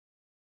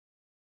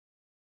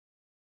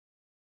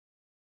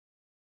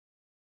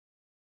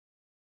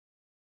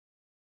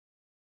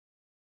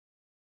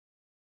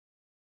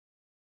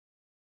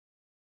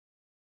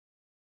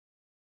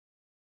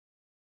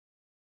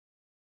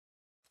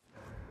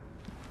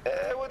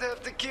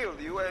have to kill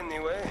you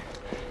anyway.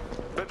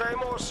 But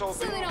I'm also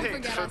So being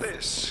paid for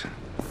this.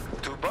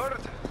 2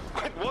 birds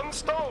with 1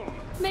 stone.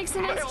 Makes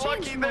a nice My change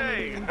lucky from only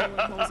day. leaving bullet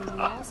holes in the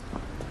walls.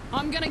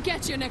 I'm gonna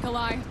get you,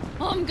 Nikolai.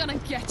 I'm gonna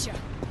get you.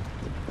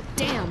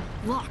 Damn,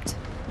 locked.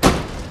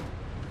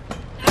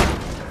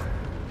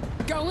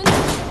 Going.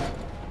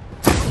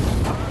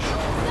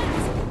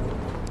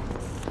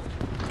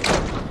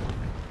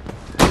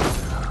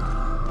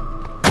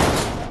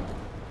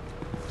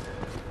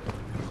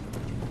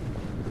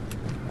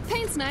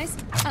 Paint's nice.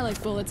 I like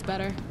bullets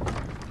better.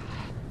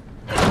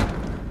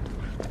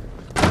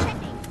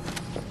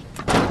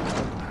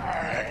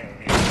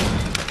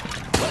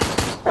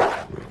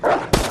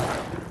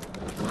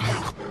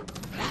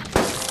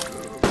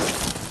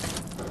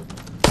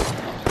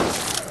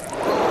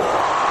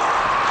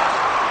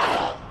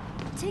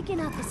 Taking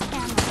out this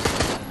camera.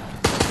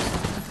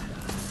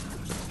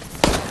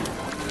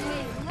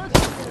 Hey, look,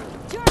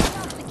 turn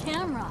off the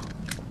camera.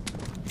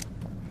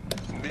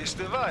 This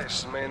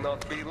device may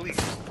not be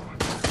lethal,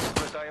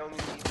 but I only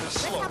need the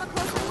slow. Let's have a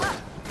closer look.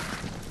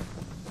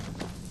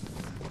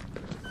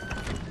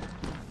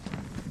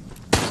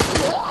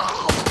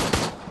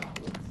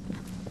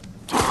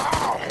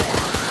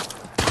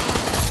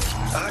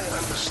 I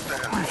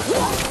understand.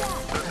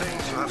 The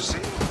things you have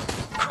seen?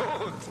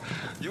 Good.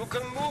 You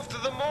can move to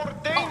the more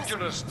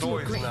dangerous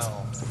toys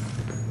now.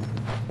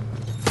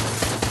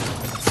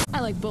 I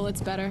like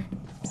bullets better.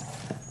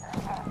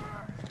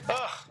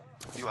 Ah,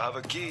 you have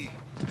a key.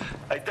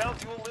 I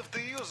doubt you will live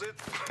to use it.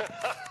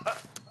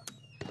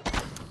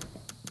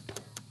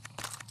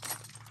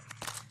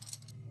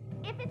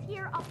 If it's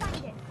here, I'll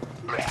find it.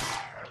 Get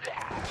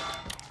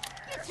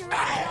your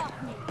eyes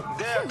off me.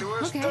 That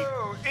was okay.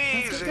 too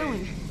Let's easy. get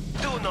going.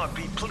 Do not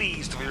be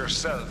pleased with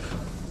yourself.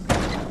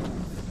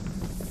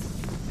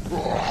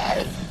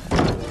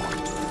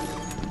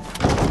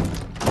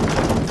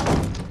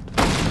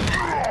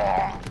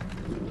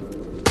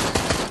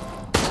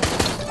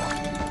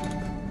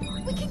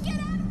 We can get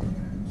out.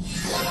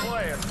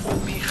 Quiet will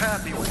be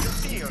happy with the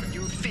fear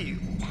you feel.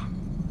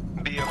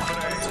 Be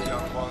afraid,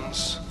 young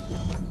ones.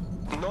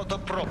 Not a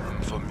problem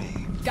for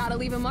me. Gotta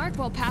leave a mark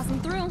while passing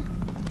through.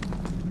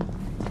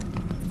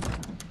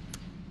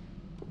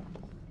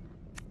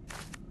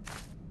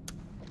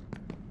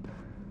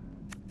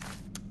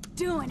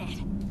 Doing it.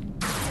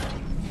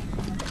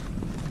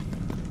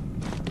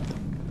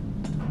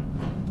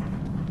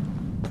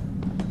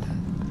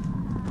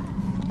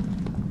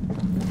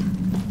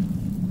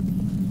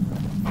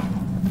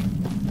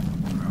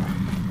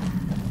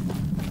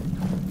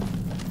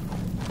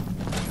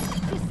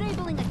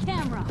 Disabling a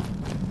camera.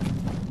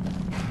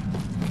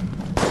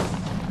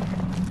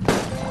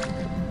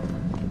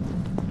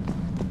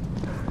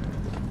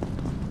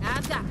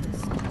 I've got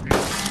this.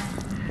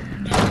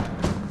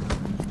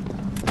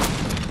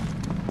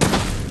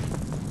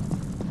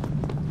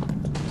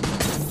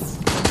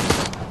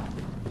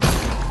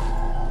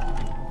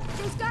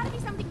 There's gotta be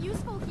something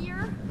useful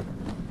here.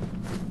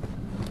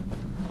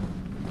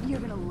 You're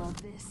gonna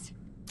love this.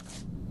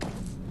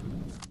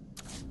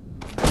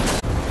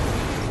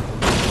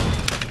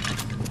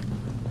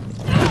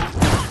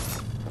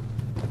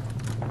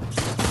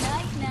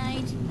 Night,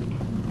 night.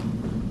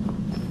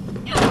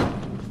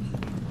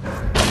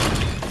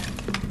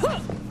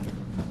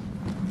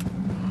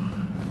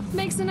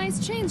 Makes a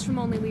nice change from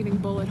only leaving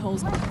bullet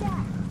holes. What's that?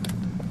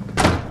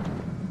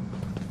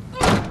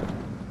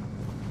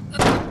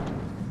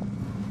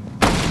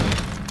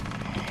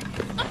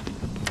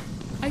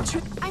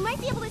 I might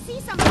be able to see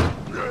something.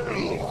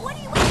 What are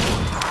you waiting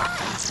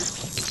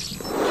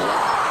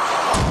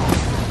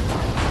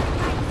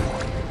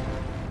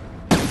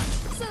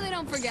So they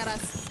don't forget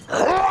us.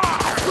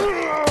 God's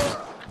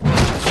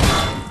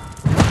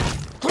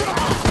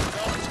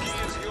key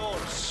is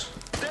yours.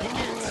 Take it,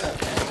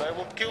 and I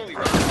will kill you.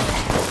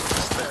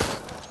 Instead.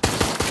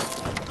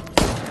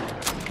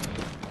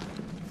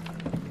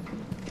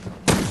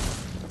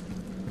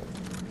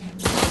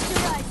 Get your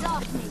eyes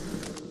off me.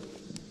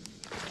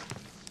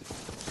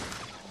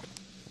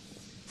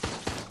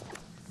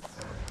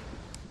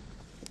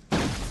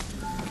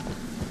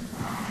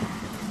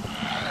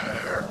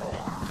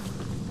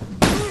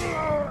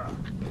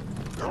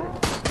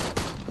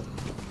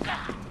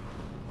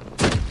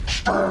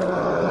 I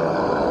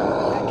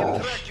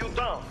can track you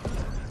down.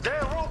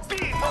 There will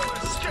be no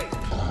escape.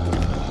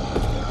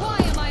 Why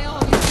am I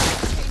always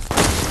chased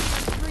by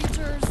different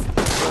creatures?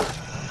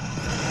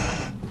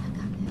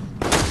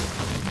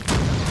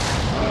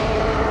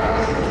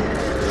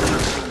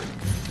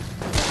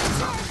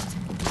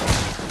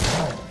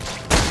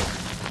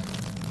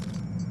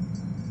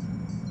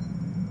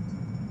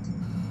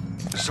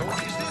 So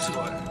is this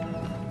one.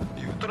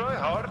 You try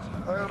hard.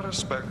 I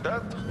respect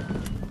that.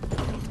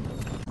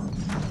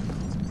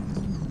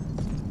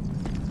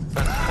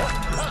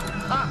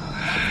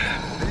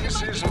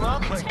 This is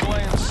not my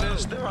client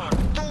says there are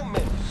too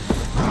many.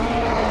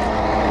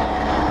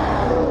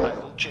 I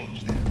will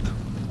change that.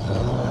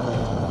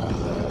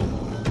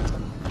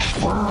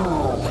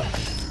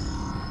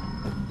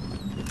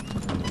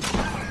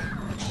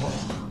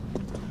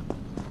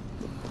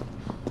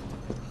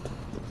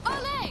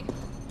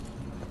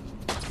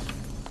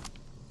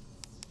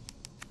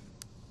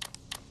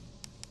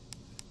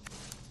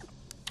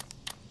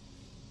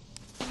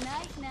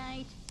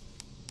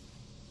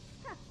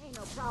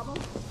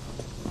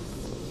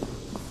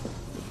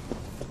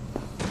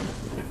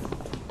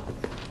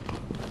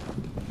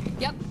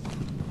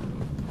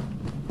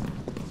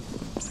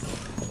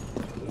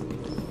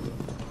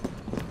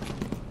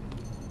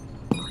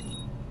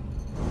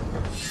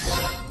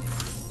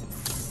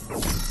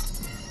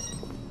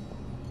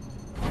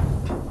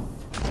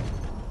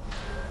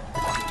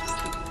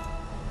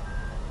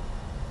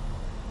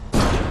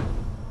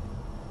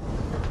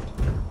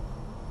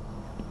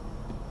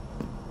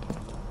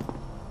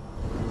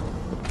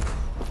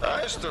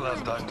 still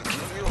have time to kill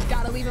you.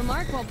 Gotta leave a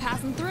mark while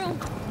passing through.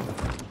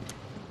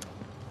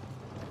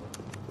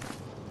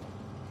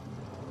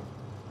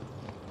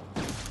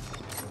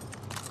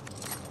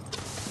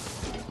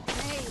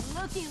 Hey,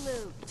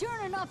 looky-loo,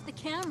 turning off the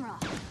camera.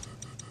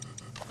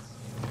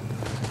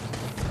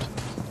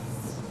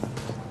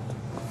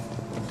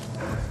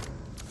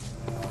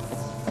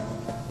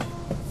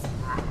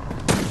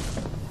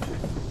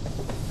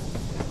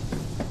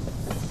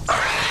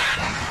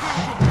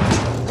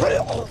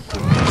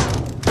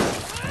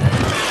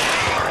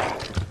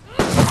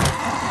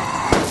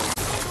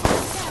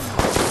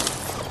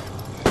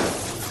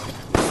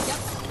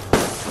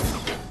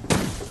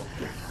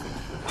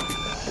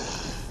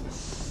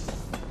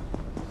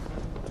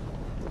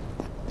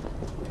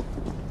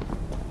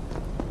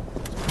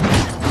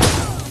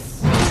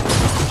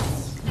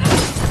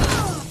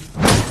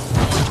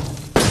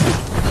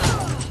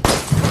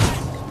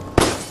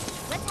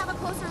 Let's have a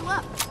closer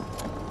look.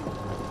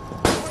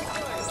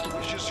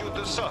 Wishes you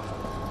the suffer.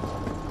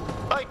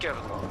 I care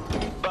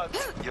not, but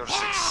your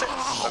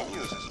success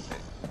amuses me.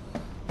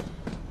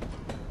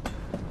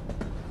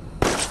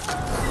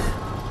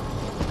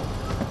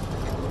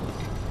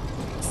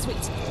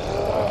 Sweet.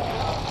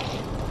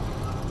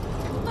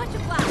 Bunch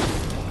of blast.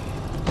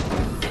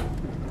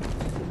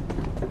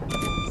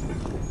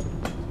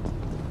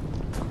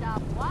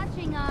 Stop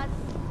watching us.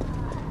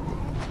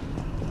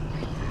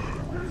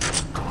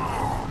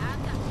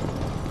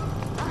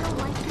 I don't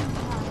like you.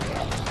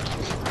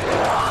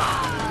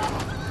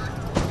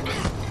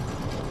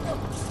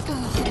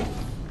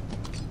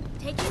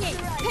 Taking it.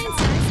 Pain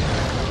size.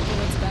 Oh,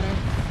 that's better.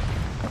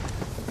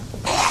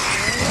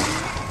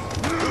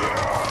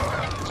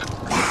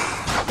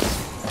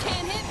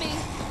 Can't hit me.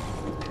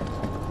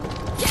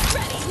 Get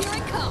ready, here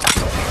it comes.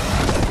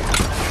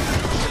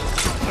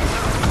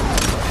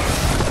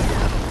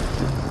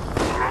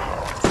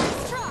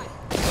 Let's try.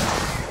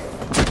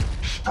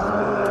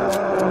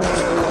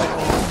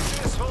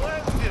 This will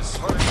end this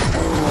for you.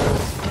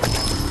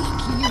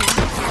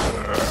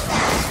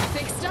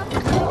 Fixed up,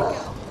 and there we go.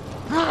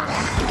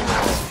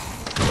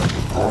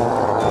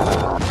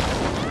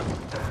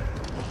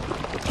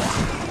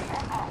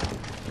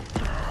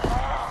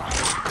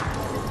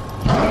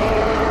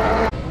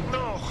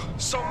 No,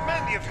 so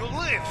many of you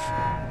live.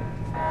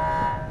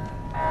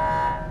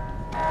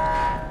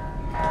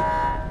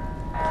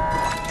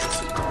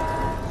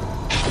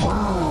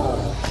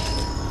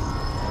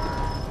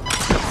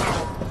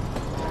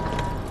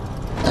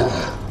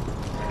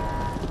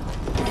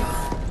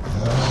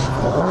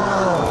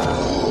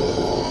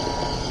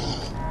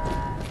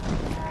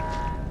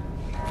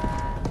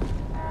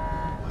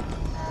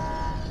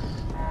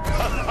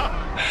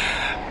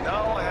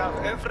 Now I have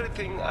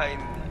everything I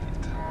need.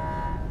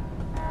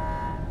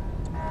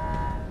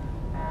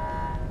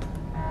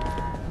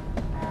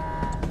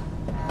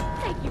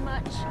 Thank you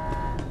much.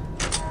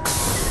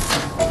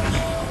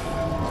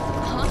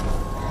 Huh?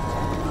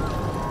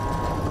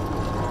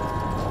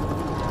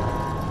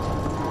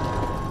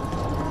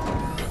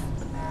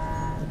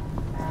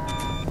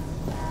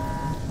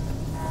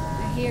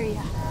 I hear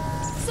ya.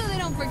 So they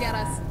don't forget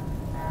us.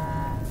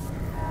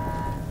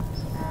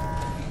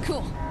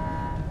 Cool.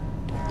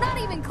 Not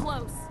even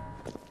close.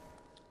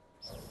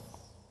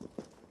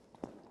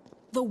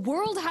 The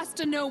world has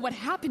to know what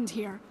happened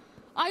here.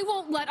 I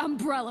won't let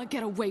Umbrella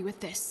get away with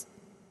this.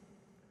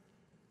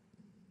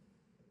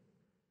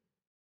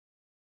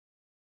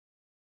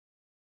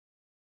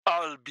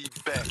 I'll be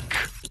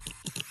back.